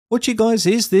Watching guys,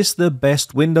 is this the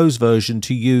best Windows version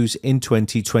to use in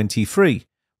 2023?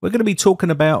 We're going to be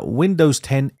talking about Windows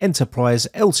 10 Enterprise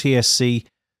LTSC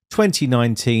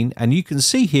 2019, and you can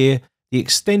see here the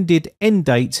extended end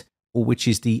date, or which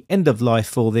is the end of life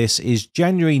for this, is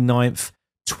January 9th,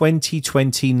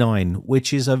 2029,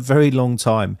 which is a very long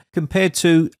time compared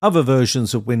to other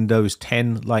versions of Windows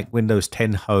 10 like Windows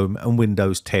 10 Home and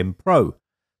Windows 10 Pro.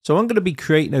 So I'm going to be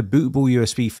creating a bootable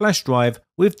USB flash drive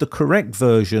with the correct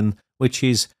version, which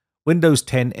is Windows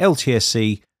 10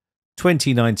 LTSC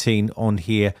 2019 on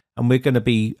here, and we're going to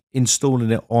be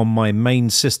installing it on my main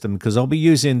system because I'll be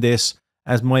using this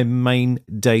as my main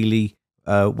daily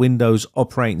Windows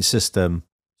operating system.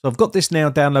 So I've got this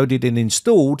now downloaded and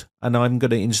installed, and I'm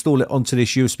going to install it onto this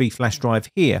USB flash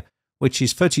drive here, which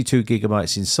is 32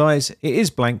 gigabytes in size. It is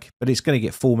blank, but it's going to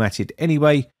get formatted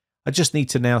anyway. I just need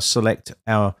to now select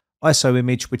our ISO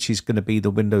image, which is going to be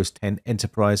the Windows 10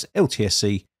 Enterprise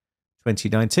LTSC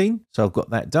 2019. So I've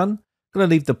got that done. I'm going to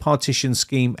leave the partition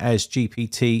scheme as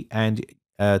GPT, and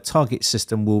target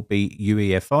system will be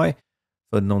UEFI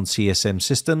for non-CSM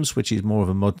systems, which is more of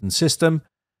a modern system.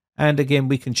 And again,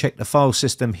 we can check the file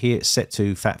system here. It's set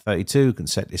to FAT32. We can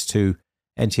set this to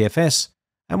NTFS.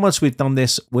 And once we've done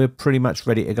this, we're pretty much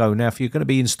ready to go. Now, if you're going to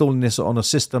be installing this on a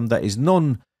system that is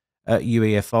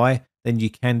non-UEFI, then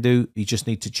you just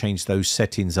need to change those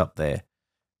settings up there.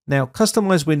 Now,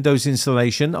 customize Windows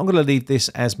installation. I'm going to leave this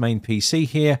as main PC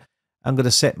here. I'm going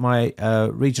to set my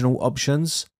regional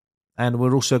options, and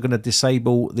we're also going to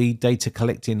disable the data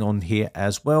collecting on here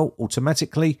as well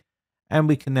automatically. And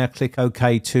we can now click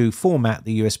OK to format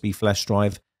the USB flash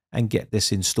drive and get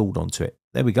this installed onto it.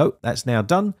 There we go. That's now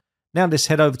done. Now let's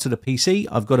head over to the PC.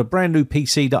 I've got a brand new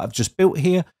PC that I've just built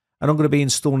here, and I'm going to be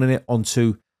installing it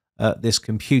onto this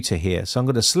computer here. So I'm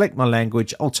going to select my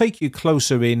language. I'll take you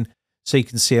closer in so you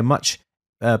can see a much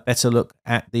better look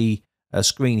at the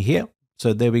screen here.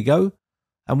 So there we go.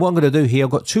 And what I'm going to do here,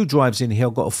 I've got two drives in here.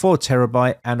 I've got a 4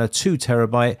 terabyte and a 2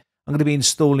 terabyte. I'm going to be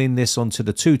installing this onto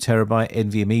the 2 terabyte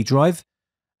NVMe drive.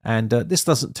 And this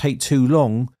doesn't take too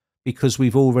long because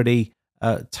we've already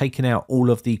taken out all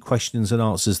of the questions and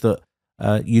answers that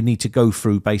you need to go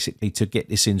through basically to get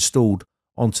this installed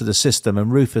onto the system.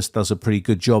 And Rufus does a pretty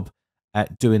good job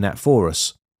at doing that for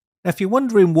us. Now, if you're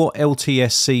wondering what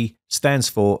LTSC stands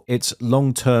for, it's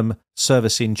long-term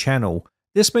servicing channel.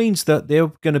 This means that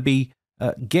they're going to be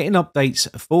getting updates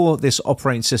for this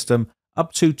operating system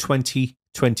up to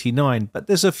 2029. But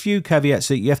there's a few caveats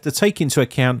that you have to take into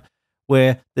account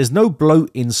where there's no bloat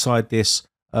inside this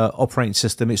operating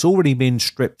system. It's already been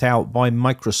stripped out by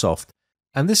Microsoft.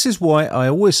 And this is why I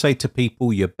always say to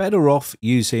people, you're better off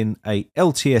using a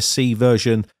LTSC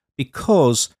version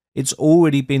because it's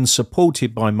already been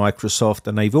supported by Microsoft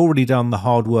and they've already done the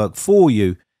hard work for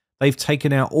you. They've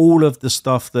taken out all of the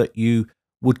stuff that you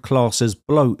would class as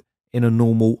bloat in a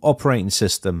normal operating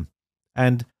system.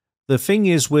 And the thing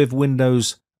is with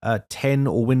Windows 10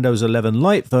 or Windows 11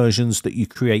 Lite versions that you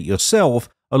create yourself,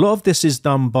 a lot of this is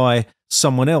done by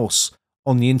someone else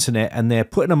on the internet, and they're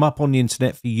putting them up on the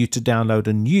internet for you to download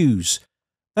and use.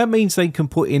 That means they can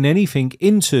put in anything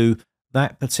into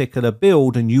that particular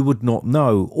build and you would not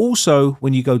know. Also,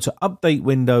 when you go to update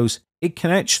Windows, it can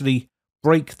actually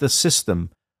break the system,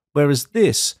 whereas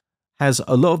this has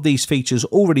a lot of these features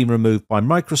already removed by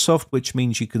Microsoft, which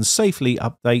means you can safely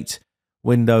update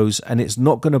Windows and it's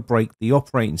not going to break the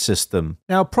operating system.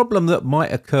 Now, a problem that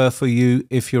might occur for you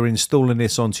if you're installing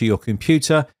this onto your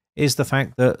computer is the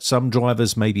fact that some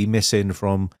drivers may be missing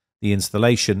from the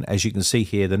installation. As you can see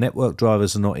here, the network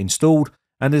drivers are not installed,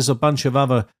 and there's a bunch of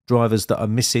other drivers that are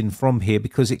missing from here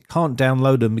because it can't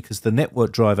download them because the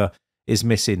network driver is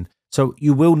missing. So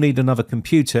you will need another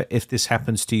computer if this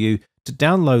happens to you to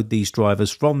download these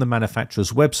drivers from the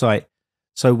manufacturer's website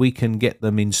so we can get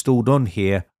them installed on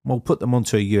here. We'll put them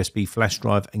onto a USB flash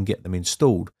drive and get them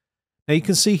installed. Now you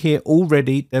can see here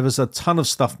already there is a ton of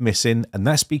stuff missing, and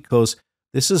that's because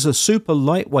this is a super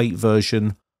lightweight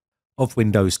version of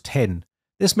Windows 10.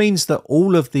 This means that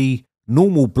all of the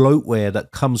normal bloatware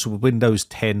that comes with Windows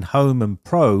 10 Home and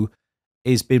Pro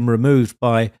is been removed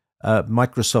by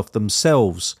Microsoft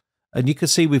themselves. And you can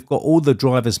see we've got all the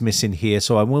drivers missing here,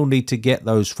 so I will need to get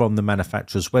those from the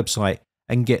manufacturer's website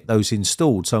and get those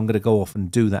installed. So I'm going to go off and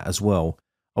do that as well.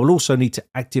 I will also need to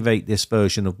activate this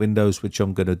version of Windows, which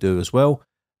I'm going to do as well.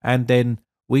 And then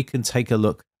we can take a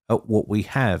look at what we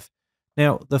have.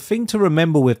 Now, the thing to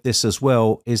remember with this as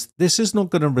well is this is not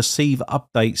going to receive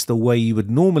updates the way you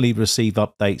would normally receive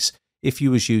updates if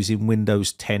you was using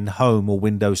Windows 10 Home or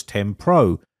Windows 10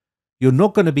 Pro. You're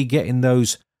not going to be getting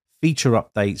those feature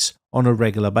updates on a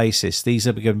regular basis. These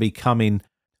are going to be coming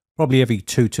probably every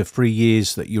 2 to 3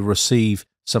 years that you'll receive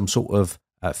some sort of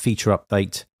feature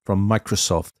update from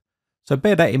Microsoft. So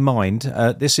bear that in mind.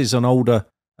 This is an older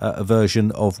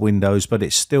version of Windows, but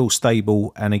it's still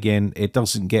stable, and again, it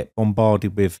doesn't get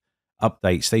bombarded with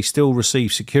updates. They still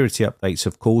receive security updates,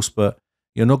 of course, but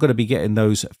you're not going to be getting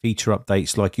those feature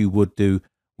updates like you would do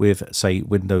with, say,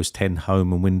 Windows 10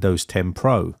 Home and Windows 10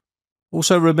 Pro.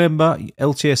 Also remember,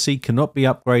 LTSC cannot be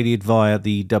upgraded via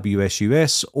the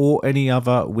WSUS or any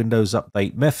other Windows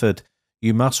update method.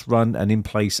 You must run an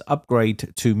in-place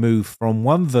upgrade to move from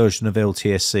one version of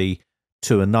LTSC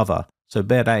to another. So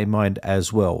bear that in mind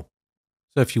as well.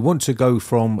 So if you want to go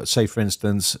from, say for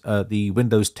instance, the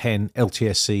Windows 10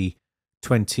 LTSC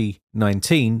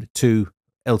 2019 to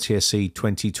LTSC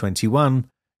 2021,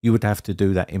 you would have to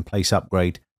do that in-place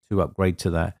upgrade to upgrade to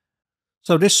that.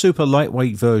 So this super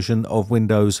lightweight version of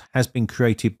Windows has been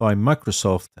created by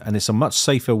Microsoft, and it's a much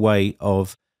safer way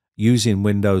of using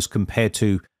Windows compared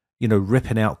to,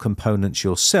 ripping out components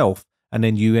yourself, and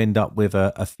then you end up with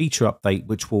a feature update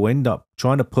which will end up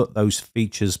trying to put those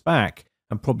features back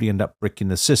and probably end up bricking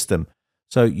the system.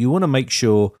 So you want to make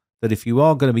sure that if you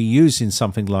are going to be using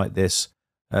something like this,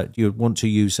 you want to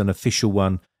use an official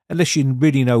one, unless you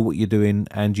really know what you're doing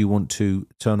and you want to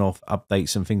turn off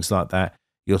updates and things like that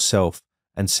yourself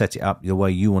and set it up the way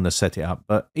you want to set it up.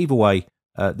 But either way,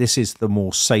 this is the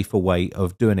more safer way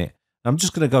of doing it. I'm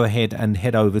just going to go ahead and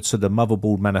head over to the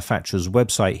motherboard manufacturer's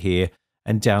website here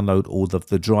and download all of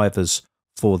the drivers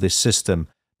for this system.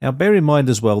 Now bear in mind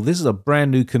as well, this is a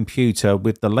brand new computer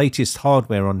with the latest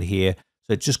hardware on here,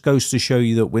 so it just goes to show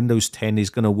you that Windows 10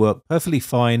 is going to work perfectly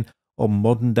fine on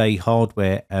modern day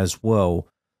hardware as well.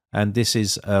 And this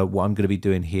is what I'm going to be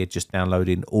doing here, just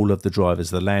downloading all of the drivers,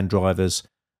 the LAN drivers,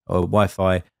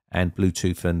 Wi-Fi and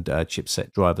Bluetooth and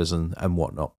chipset drivers and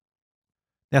whatnot.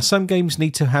 Now some games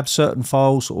need to have certain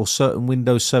files or certain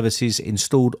Windows services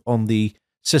installed on the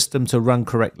system to run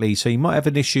correctly, so you might have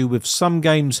an issue with some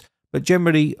games, but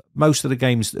generally most of the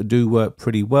games do work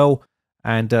pretty well.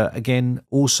 And again,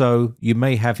 also you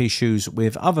may have issues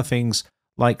with other things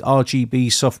like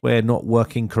RGB software not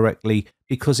working correctly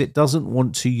because it doesn't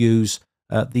want to use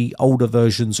the older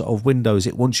versions of Windows.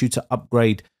 It wants you to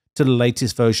upgrade to the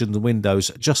latest version of Windows,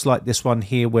 just like this one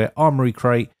here where Armory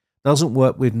Crate doesn't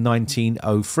work with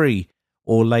 1903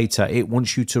 or later. It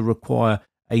wants you to require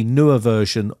a newer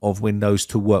version of Windows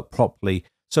to work properly.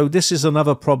 So this is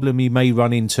another problem you may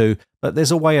run into, but there's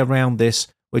a way around this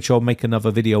which I'll make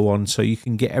another video on, so you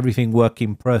can get everything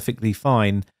working perfectly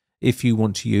fine if you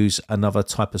want to use another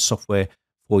type of software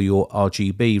for your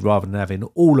RGB rather than having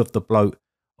all of the bloat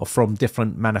from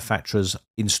different manufacturers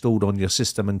installed on your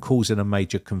system and causing a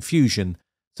major confusion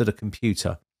to the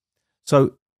computer.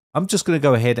 So I'm just going to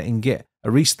go ahead and get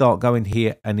a restart going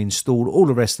here and install all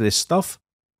the rest of this stuff.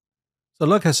 So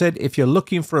like I said, if you're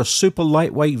looking for a super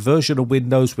lightweight version of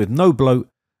Windows with no bloat,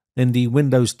 then the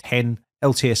Windows 10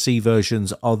 LTSC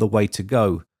versions are the way to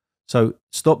go. So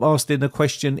stop asking the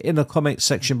question in the comment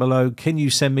section below. Can you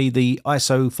send me the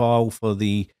ISO file for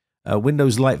the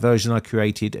Windows Lite version I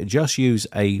created? Just use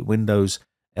a Windows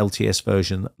LTS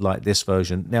version like this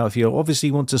version. Now, if you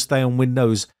obviously want to stay on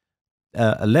Windows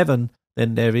 11,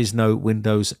 then there is no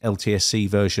Windows LTSC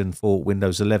version for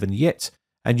Windows 11 yet,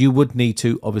 and you would need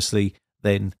to obviously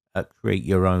then create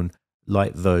your own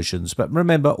Lite versions. But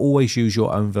remember, always use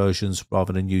your own versions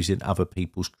rather than using other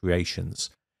people's creations.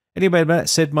 Anyway, that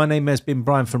said, my name has been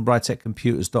Brian from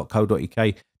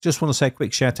briteccomputers.co.uk. Just want to say a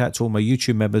quick shout out to all my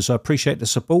YouTube members. I appreciate the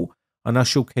support, and I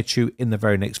shall catch you in the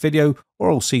very next video,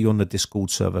 or I'll see you on the Discord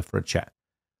server for a chat.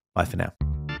 Bye for now.